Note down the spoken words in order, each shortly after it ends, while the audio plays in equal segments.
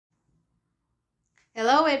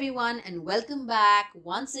Hello everyone and welcome back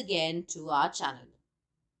once again to our channel.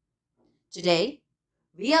 Today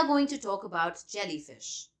we are going to talk about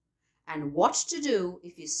jellyfish and what to do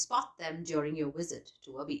if you spot them during your visit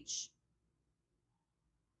to a beach.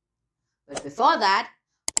 But before that,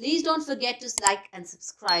 please don't forget to like and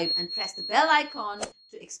subscribe and press the bell icon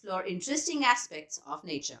to explore interesting aspects of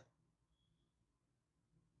nature.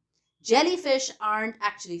 Jellyfish aren't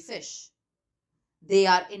actually fish. They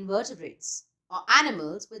are invertebrates or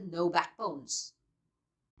animals with no backbones.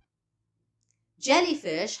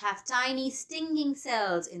 Jellyfish have tiny stinging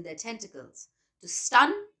cells in their tentacles to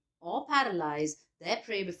stun or paralyze their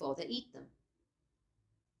prey before they eat them.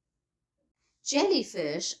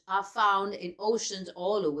 Jellyfish are found in oceans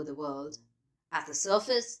all over the world, at the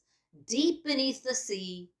surface, deep beneath the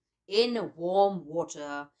sea, in warm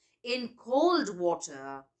water, in cold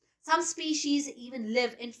water. Some species even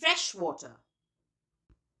live in fresh water.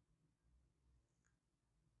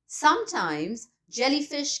 Sometimes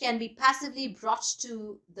jellyfish can be passively brought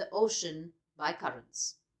to the ocean by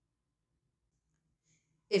currents.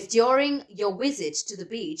 If during your visit to the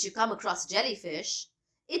beach you come across jellyfish,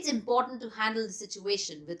 it's important to handle the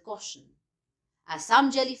situation with caution, as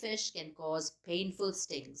some jellyfish can cause painful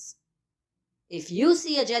stings. If you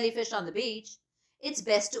see a jellyfish on the beach, it's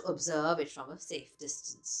best to observe it from a safe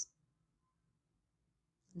distance.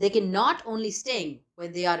 They can not only sting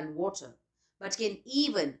when they are in water, but can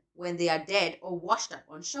even when they are dead or washed up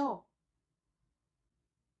on shore.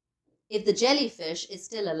 If the jellyfish is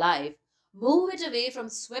still alive, move it away from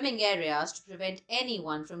swimming areas to prevent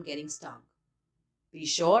anyone from getting stung. Be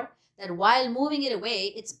sure that while moving it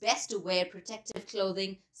away, it's best to wear protective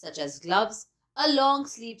clothing such as gloves, a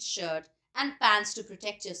long-sleeved shirt, and pants to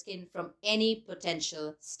protect your skin from any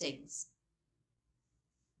potential stings.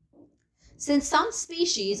 Since some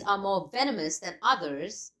species are more venomous than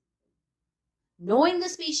others, knowing the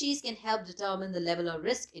species can help determine the level of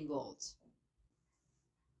risk involved.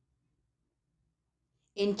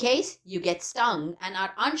 In case you get stung and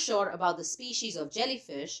are unsure about the species of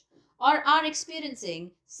jellyfish or are experiencing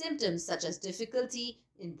symptoms such as difficulty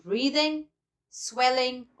in breathing,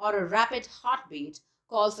 swelling, or a rapid heartbeat,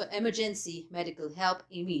 call for emergency medical help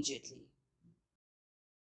immediately.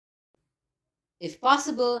 If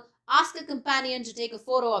possible, ask a companion to take a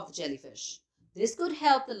photo of the jellyfish. This could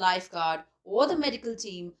help the lifeguard or the medical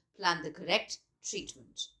team plan the correct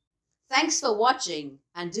treatment. Thanks for watching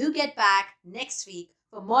and do get back next week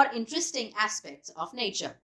for more interesting aspects of nature.